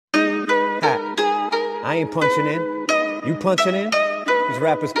I ain't punching in. You punching in? These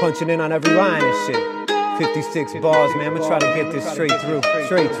rappers punching in on every line and shit. 56 bars, man. I'ma try to get this straight through.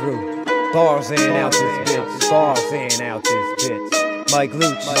 Straight through. Bars in out this bitch. Bars in out this bitch. Mike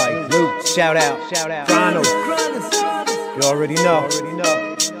Luch. Shout out. Ronald. You already know.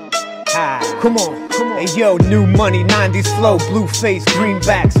 Hi. Come on. Hey yo, new money, 90s flow, blue face,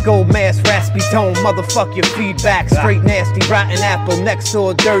 greenbacks, gold mask, raspy tone, motherfuck your feedback. Straight nasty, rotten apple, next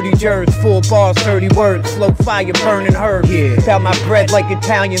door, dirty jerks, 4 bars, 30 words, slow fire, burning herb. Found my bread like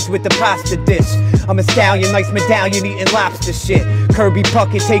Italians with the pasta dish. I'm a stallion, nice medallion, eating lobster shit. Kirby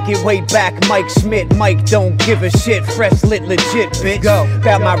Puckett, take it way back, Mike Schmidt. Mike don't give a shit, fresh lit legit, bitch. Go.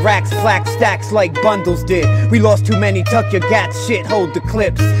 Found my racks, black stacks like bundles did. We lost too many, tuck your gats, shit, hold the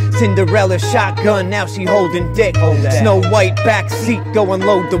clips. Cinderella shotgun, now she holding dick. Snow White back seat, go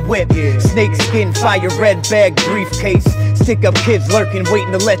unload the whip. Snake skin, fire red bag, briefcase. Stick up kids lurking,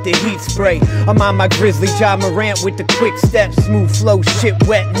 waiting to let the heat spray. I'm on my Grizzly John Morant with the quick steps. Smooth flow, shit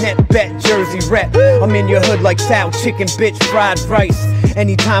wet, net bet, Jersey rep. I'm in your hood like sour chicken, bitch, fried rice.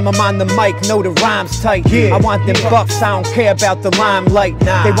 Anytime I'm on the mic, know the rhyme's tight. I want them bucks, I don't care about the limelight.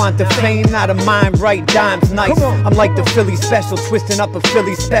 They want the fame, not a mind right, dime's nice. I'm like the Philly special, twisting up a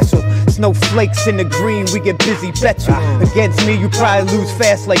Philly special. Snowflakes in the green, we get busy, betcha. Against me, you probably lose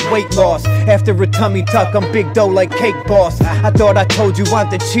fast like weight loss. After a tummy tuck, I'm big dough like Cake Boss. I thought I told you want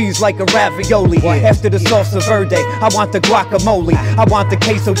the cheese like a ravioli. After the salsa verde, I want the guacamole. I want the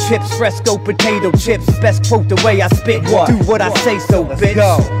queso chips, fresco potato chips. Best quote the way I spit, do what I say so, bitch.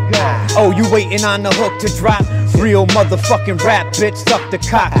 Oh, you waiting on the hook to drop? Real motherfucking rap, bitch, suck the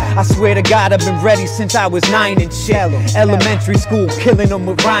cock. I swear to God, I've been ready since I was 9 and shit. Elementary school, killing them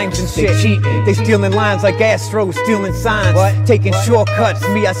with rhymes and shit. They stealing lines like Astros, stealing signs. Taking shortcuts,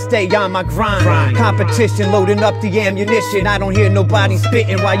 me, I stay on my grind. Competition, loading up the ammunition. I don't hear nobody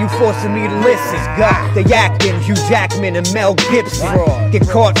spitting while you forcing me to listen. They acting, Hugh Jackman and Mel Gibson. Get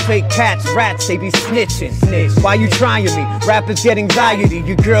caught, fake cats, rats, they be snitching. Why you trying me? Rappers get anxiety,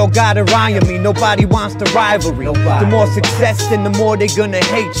 your girl got her eye on me. Nobody wants the rivalry. The more success, then the more they gonna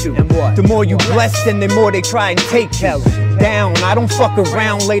hate you. The more you bless, then the more they try and take you down. I don't fuck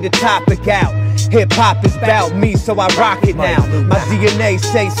around, lay the topic out. Hip hop is about me, so I rock it now. My DNA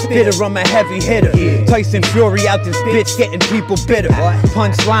say spitter, I'm a heavy hitter. Tyson Fury out this bitch, getting people bitter.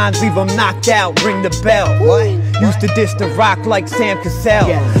 Punchlines leave them knocked out, ring the bell. Used to dish the rock like Sam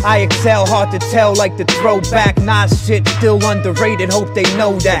Cassell. I excel, hard to tell like the throwback. Nas shit still underrated, hope they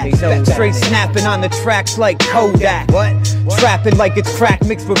know that. Straight snapping on the tracks like Kodak. Trapping like it's crack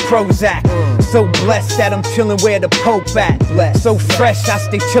mixed with Prozac. So blessed that I'm chillin' where the Pope at. So fresh, I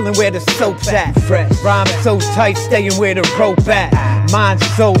stay chillin' where the soap's at. Rhyme so tight, staying where the rope at. Mine's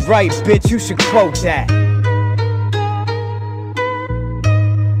so right, bitch, you should quote that.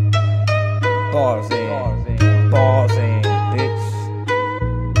 Bars in,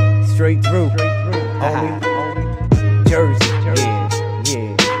 bitch. Straight through, homie.